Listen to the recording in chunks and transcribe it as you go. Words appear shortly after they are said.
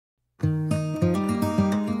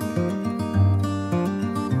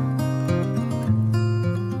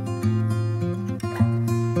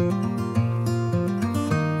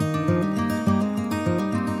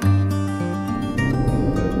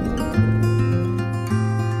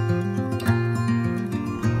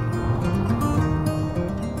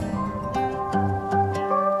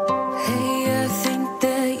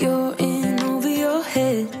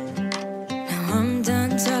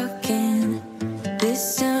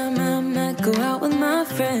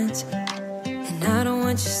friends, and I don't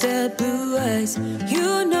want your sad blue eyes.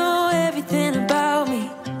 You know everything about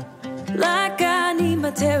me, like I need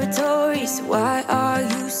my territory. So why are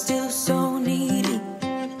you still so needy?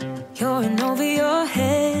 You're in over your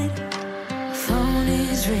head. Phone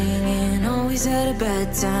is ringing, always at a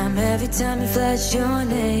bad time. Every time you flash your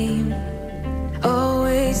name,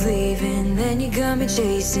 always leaving, then you got me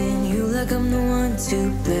chasing you like I'm the one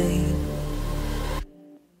to blame.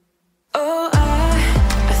 Oh,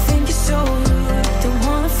 I think you're so rude, don't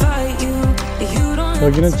wanna fight you, you don't.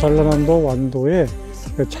 여기는 전라남도 완도의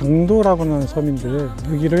장도라고 하는 섬인데,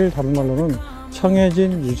 여기를 다른 말로는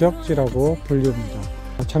청해진유적지라고 불립니다.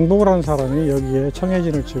 장보고라는 사람이 여기에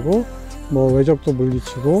청해진을 치고 외적도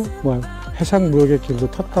물리치고 해상무역의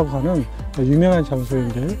길도 텄다고 하는 유명한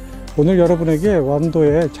장소인데, 오늘 여러분에게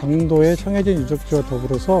완도의 장도의 청해진 유적지와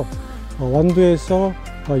더불어서 완도에서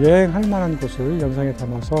여행할 만한 곳을 영상에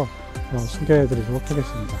담아서 소개해 드리도록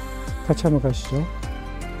하겠습니다. 같이 한번 가시죠.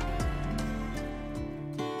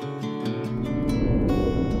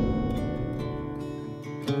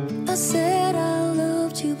 I said I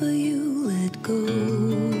loved you, but you let go.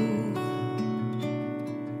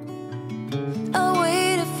 I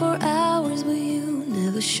waited for hours, but you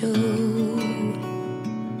never showed.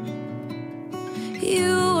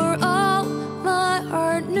 You were all my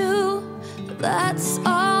heart knew, that's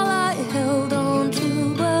all I held on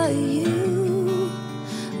to, but you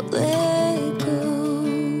let go.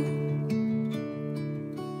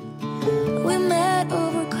 We met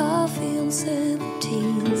over coffee on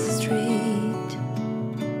 17th Street,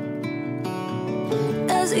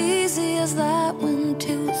 as easy as that when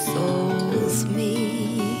two souls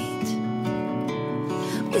meet.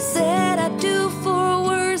 We said I do for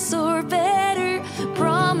worse or better,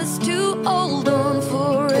 promise to hold on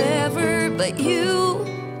forever, but you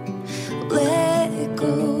let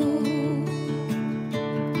go.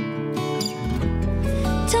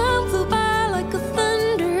 Time flew by like a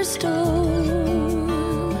thunderstorm.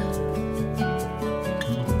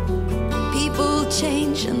 People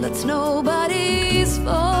change and that's nobody's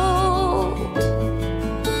fault.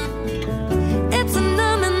 It's a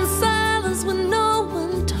numbing silence when no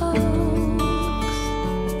one talks,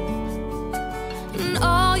 and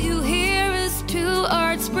all you hear is two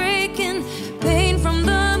hearts breaking, pain from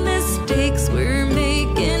the mistakes we're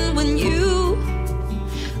making when you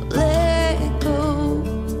let go.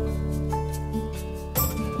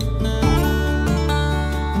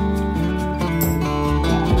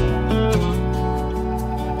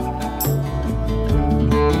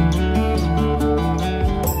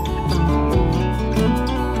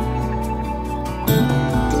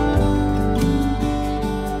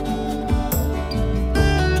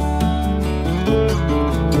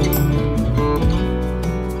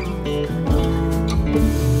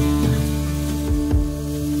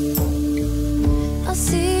 I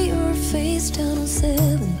see your face down on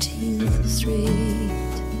 17th Street.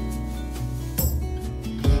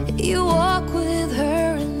 You walk with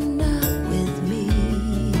her and not with me.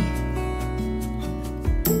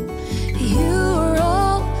 You were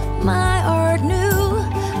all my heart knew,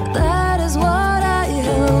 that is what I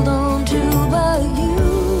held on to, but you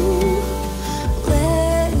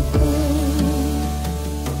let go.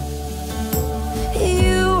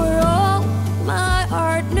 You were all my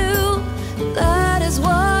heart knew, that is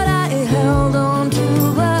what I held on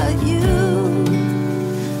to, but you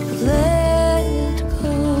let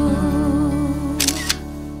go.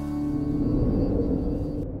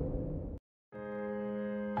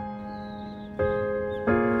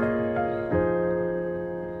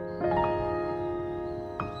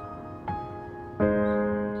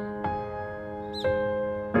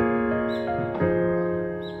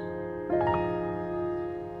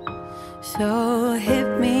 So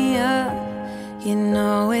hit me up, you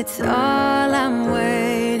know it's all I'm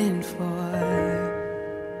waiting for.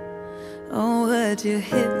 Oh, would you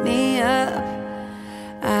hit me up?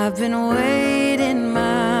 I've been waiting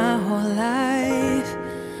my whole life.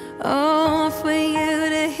 Oh, for you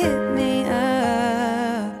to hit me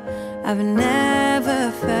up. I've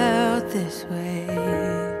never felt this way.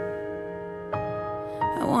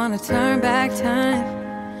 I wanna turn back time,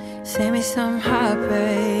 save me some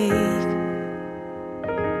heartbreak.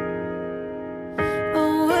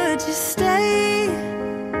 Oh, would you stay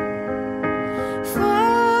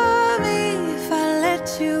for me if I let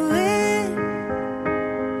you in?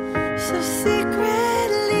 So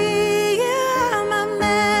secretly, yeah, my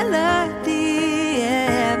melody,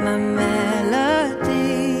 yeah, my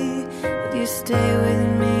melody. Would you stay with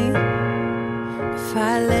me if I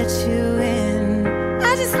let you in? I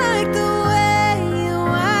just like the way you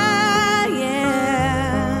are, yeah.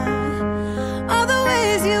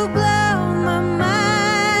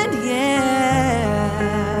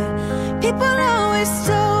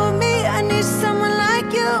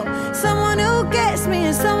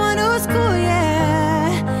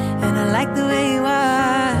 the way you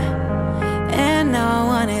are, and now I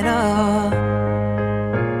want it all.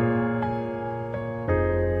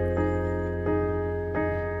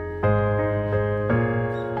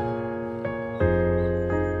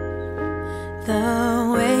 The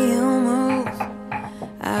way you move,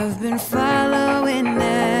 I've been following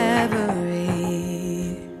every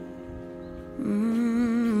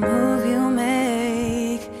move you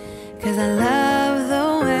make, 'cause I love the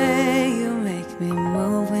way you make me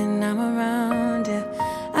move when I'm around you.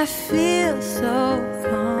 I feel so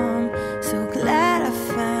calm, so glad I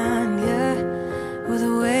found you. With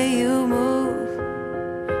the way you move,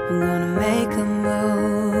 I'm gonna make a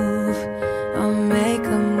move, I'll make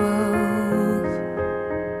a move.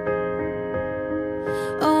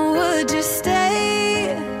 Oh, would you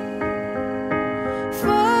stay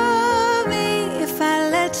for me if I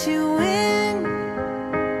let you in?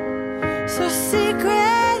 So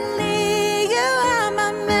secretly, you are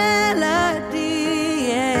my melody,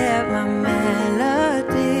 yeah, my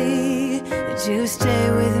melody. Would you stay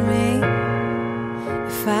with me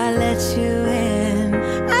if I let you in?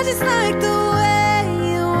 I just like the way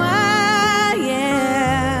you are,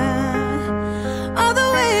 yeah. All the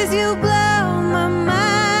ways you blow my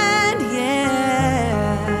mind,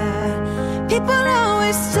 yeah. People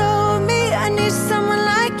always